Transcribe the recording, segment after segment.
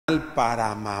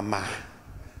para mamá.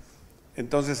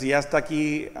 Entonces, si ya está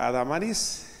aquí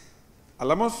Adamariz,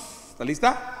 ¿hablamos? ¿Está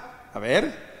lista? A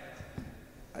ver,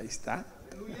 ahí está.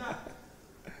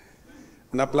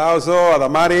 Un aplauso a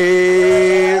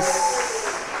Adamariz.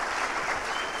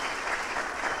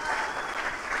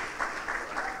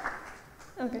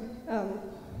 Okay.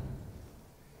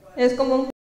 Es como un...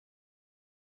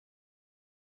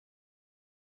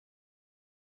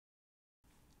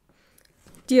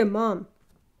 Dear Mom,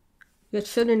 your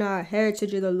children are a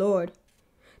heritage of the Lord,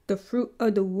 the fruit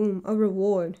of the womb, a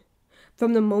reward.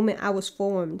 From the moment I was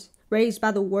formed, raised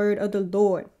by the word of the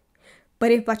Lord.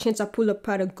 But if by chance I pull a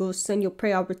prodigal son, you'll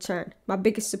pray I'll return. My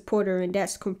biggest supporter, and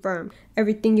that's confirmed.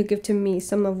 Everything you give to me,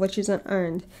 some of which is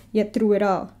unearned, yet through it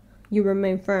all, you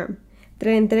remain firm.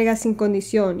 Te entregas sin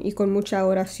condición y con mucha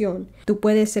oración. Tú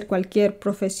puedes ser cualquier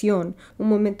profesión, un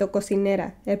momento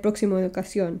cocinera, el próximo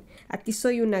educación. A ti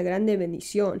soy una grande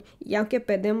bendición, y aunque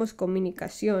perdemos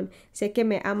comunicación, sé que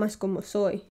me amas como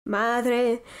soy.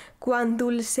 Madre, cuán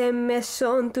dulce me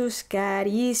son tus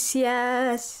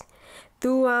caricias,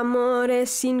 tu amor es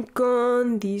sin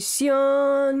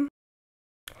condición.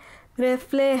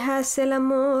 Reflejas el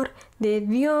amor de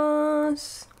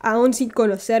Dios. Aún sin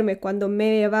conocerme, cuando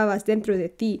me llevabas dentro de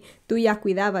ti, tú ya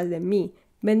cuidabas de mí.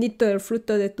 Bendito el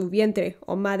fruto de tu vientre,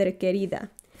 oh madre querida.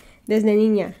 Desde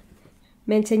niña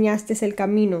me enseñaste el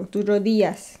camino, tus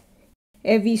rodillas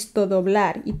he visto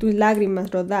doblar y tus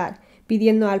lágrimas rodar,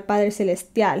 pidiendo al Padre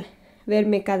Celestial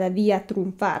verme cada día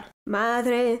triunfar.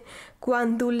 Madre,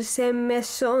 cuán dulce me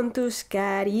son tus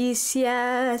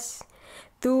caricias,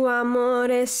 tu amor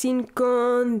es sin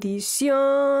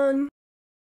condición.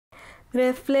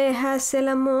 Reflejas el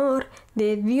amor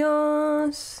de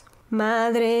Dios.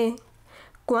 Madre,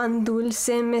 cuán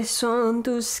dulce me son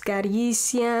tus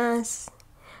caricias,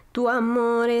 tu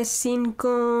amor es sin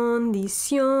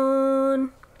condición.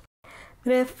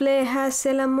 Reflejas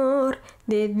el amor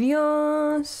de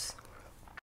Dios.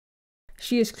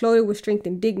 She is clothed with strength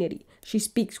and dignity. She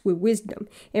speaks with wisdom,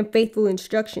 and faithful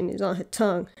instruction is on her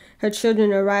tongue. Her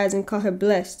children arise and call her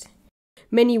blessed.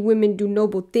 Many women do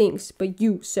noble things, but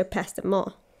you surpass them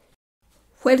all.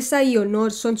 Fuerza y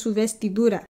honor son su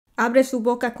vestidura. Abre su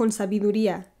boca con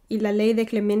sabiduría, y la ley de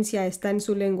clemencia está en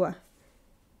su lengua.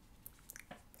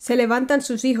 Se levantan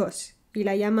sus hijos, y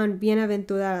la llaman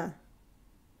bienaventurada.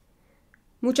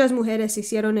 Muchas mujeres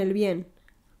hicieron el bien,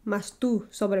 mas tú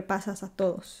sobrepasas a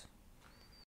todos.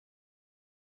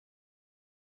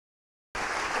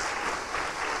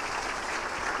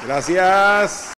 Gracias.